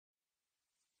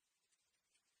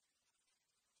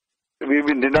we've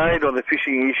been denied on the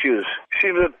fishing issues. It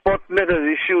seems that Portnet has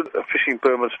issued fishing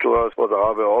permits to us for the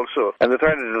harbour also, and they're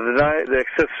trying to deny the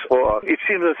access for us. It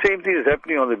seems the same thing is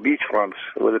happening on the beach fronts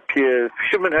with the piers.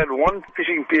 Fishermen had one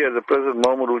fishing pier at the present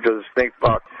moment, which was Snake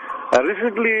Park. And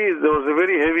recently, there was a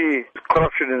very heavy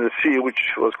corruption in the sea, which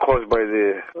was caused by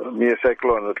the near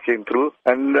cyclone that came through.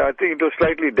 And I think it was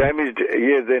slightly damaged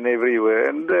here, then, everywhere.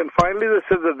 And then finally, they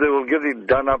said that they will get it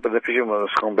done up and the fishermen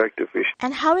will come back to fish.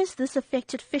 And how has this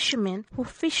affected fishermen who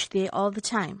fish there all the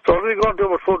time? It's already gone to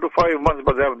about 4 to 5 months,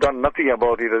 but they have done nothing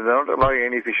about it, and they're not allowing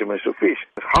any fishermen to fish.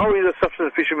 How is a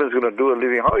subsistence fisherman going to do a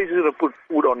living? How is he going to put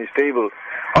food on his table?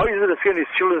 How is he going to send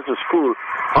his children to school?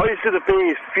 How is he going to pay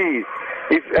his fee?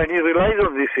 And he relies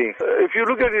on this thing. If you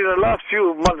look at it in the last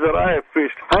few months that I have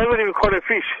fished, I haven't even caught a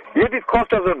fish. Yet it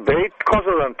costs us on bait, it costs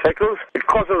us on tackles, it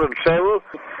costs us on travel.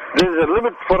 There's a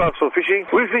limit for us for fishing.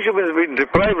 We fishermen have been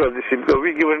deprived of this thing because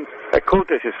we're given a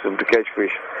quota system to catch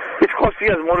fish. It's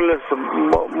costing us more or less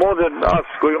more than us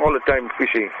going all the time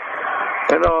fishing.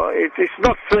 You know, it's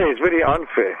not fair. It's very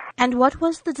unfair. And what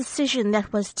was the decision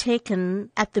that was taken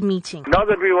at the meeting? Now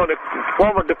that we want to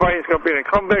form a defiance campaign and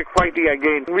come back fighting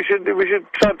again, we should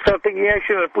start taking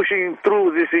action and pushing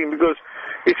through this thing, because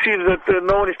it seems that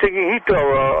no one is taking heed to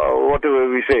whatever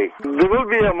we say. There will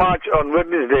be a march on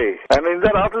Wednesday, and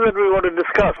after that we want to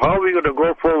discuss how we're going to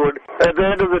go forward. At the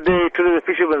end of the day, today the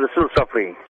fishermen are still suffering.